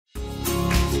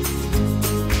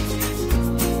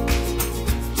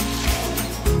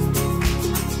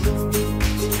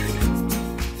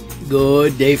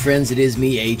Good day, friends. It is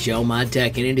me,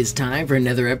 HLModTech, and it is time for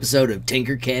another episode of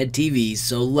Tinkercad TV,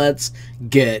 so let's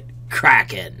get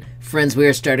cracking. Friends, we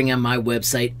are starting on my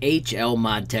website,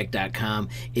 HLModTech.com.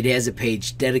 It has a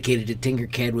page dedicated to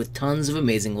Tinkercad with tons of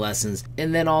amazing lessons,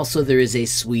 and then also there is a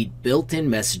sweet built-in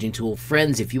messaging tool.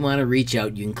 Friends, if you want to reach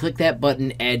out, you can click that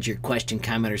button, add your question,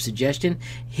 comment, or suggestion,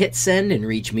 hit send, and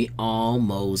reach me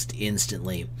almost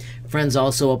instantly. Friends,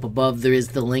 also up above there is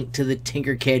the link to the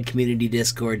Tinkercad community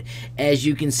Discord. As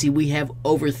you can see, we have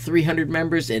over 300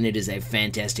 members, and it is a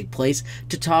fantastic place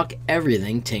to talk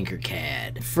everything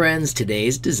Tinkercad. Friends,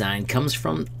 today's design comes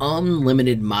from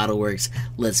Unlimited Model Works.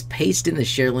 Let's paste in the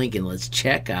share link and let's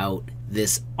check out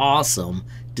this awesome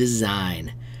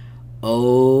design.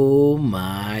 Oh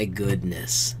my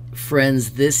goodness.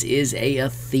 Friends, this is a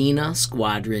Athena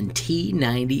Squadron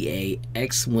T-90A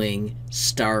X-Wing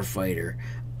Starfighter.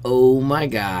 Oh my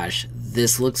gosh,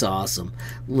 this looks awesome.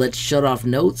 Let's shut off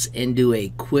notes and do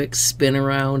a quick spin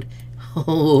around.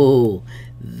 Oh,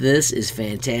 this is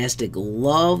fantastic.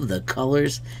 Love the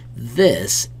colors.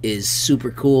 This is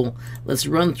super cool. Let's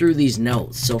run through these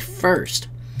notes. So first,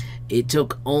 it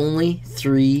took only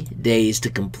 3 days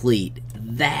to complete.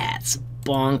 That's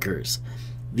bonkers.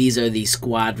 These are the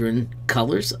squadron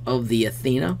colors of the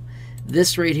Athena.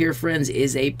 This right here, friends,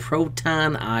 is a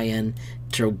proton ion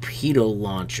torpedo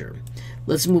launcher.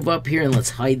 Let's move up here and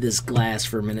let's hide this glass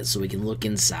for a minute so we can look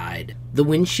inside. The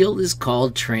windshield is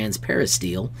called transparent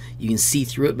steel. You can see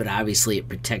through it, but obviously it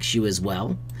protects you as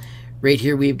well. Right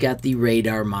here we've got the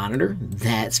radar monitor.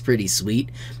 That's pretty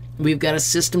sweet. We've got a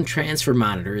system transfer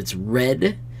monitor. It's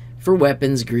red for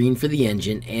weapons, green for the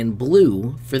engine, and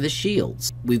blue for the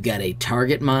shields. We've got a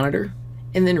target monitor,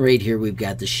 and then right here we've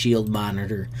got the shield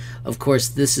monitor. Of course,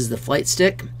 this is the flight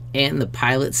stick, and the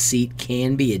pilot's seat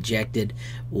can be ejected.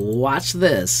 Watch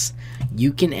this.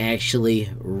 You can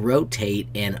actually rotate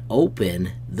and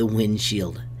open the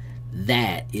windshield.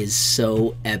 That is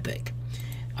so epic.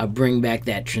 I'll bring back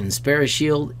that transparent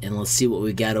shield, and let's see what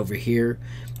we got over here.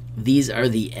 These are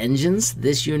the engines.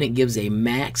 This unit gives a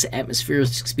max atmospheric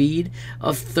speed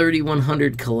of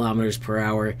 3,100 kilometers per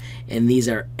hour, and these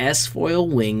are S-foil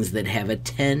wings that have a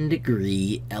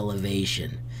 10-degree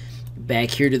elevation.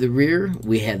 Back here to the rear,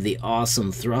 we have the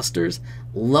awesome thrusters.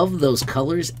 Love those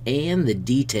colors and the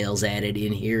details added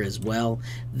in here as well.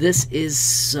 This is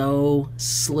so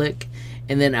slick.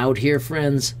 And then out here,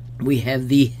 friends, we have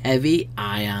the heavy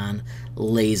ion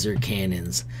laser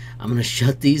cannons. I'm going to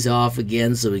shut these off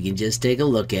again so we can just take a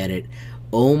look at it.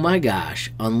 Oh my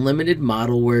gosh, Unlimited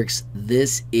Model Works,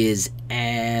 this is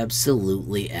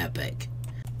absolutely epic.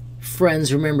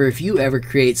 Friends, remember, if you ever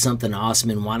create something awesome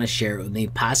and want to share it with me,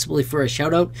 possibly for a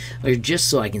shout out or just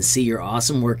so I can see your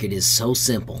awesome work, it is so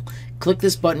simple. Click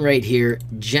this button right here,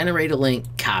 generate a link,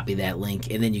 copy that link,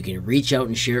 and then you can reach out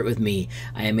and share it with me.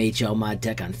 I am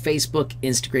HLModTech on Facebook,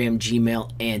 Instagram,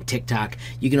 Gmail, and TikTok.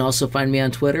 You can also find me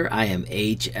on Twitter. I am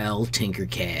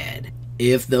HLTinkercad.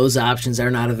 If those options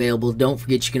are not available, don't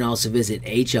forget you can also visit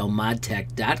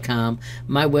HLModTech.com,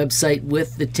 my website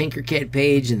with the Tinkercad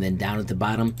page, and then down at the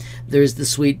bottom, there's the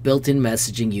sweet built-in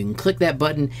messaging. You can click that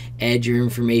button, add your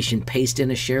information, paste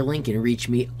in a share link, and reach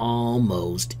me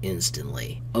almost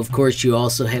instantly. Of course, you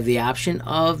also have the option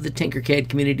of the Tinkercad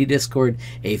community Discord,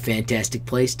 a fantastic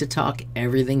place to talk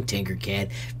everything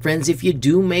Tinkercad. Friends, if you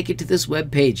do make it to this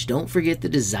webpage, don't forget the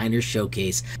Designer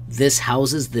Showcase. This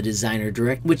houses the Designer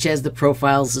Direct, which has the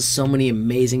profiles of so many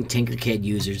amazing Tinkercad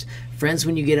users. Friends,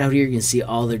 when you get out here, you can see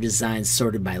all their designs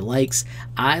sorted by likes.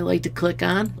 I like to click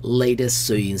on latest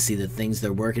so you can see the things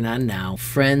they're working on now.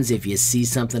 Friends, if you see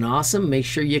something awesome, make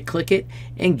sure you click it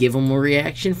and give them a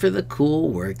reaction for the cool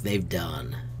work they've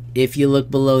done. If you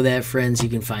look below that, friends, you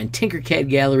can find Tinkercad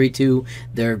Gallery 2.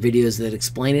 There are videos that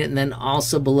explain it, and then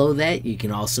also below that, you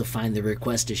can also find the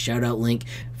request a shout out link.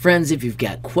 Friends, if you've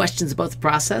got questions about the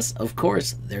process, of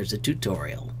course, there's a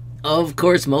tutorial. Of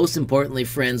course, most importantly,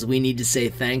 friends, we need to say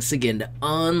thanks again to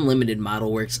Unlimited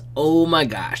Model Works. Oh my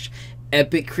gosh,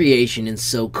 epic creation and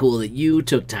so cool that you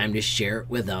took time to share it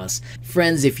with us.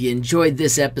 Friends, if you enjoyed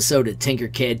this episode of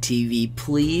Tinkercad TV,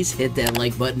 please hit that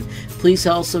like button. Please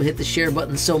also hit the share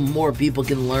button so more people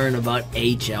can learn about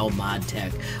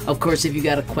HLModTech. Of course, if you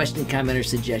got a question, comment, or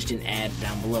suggestion, add it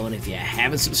down below. And if you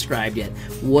haven't subscribed yet,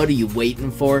 what are you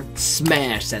waiting for?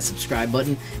 Smash that subscribe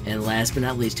button. And last but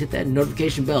not least, hit that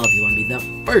notification bell if you want to be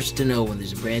the first to know when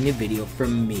there's a brand new video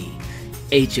from me,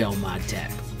 HLModTech.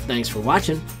 Thanks for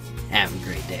watching. Have a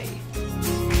great day.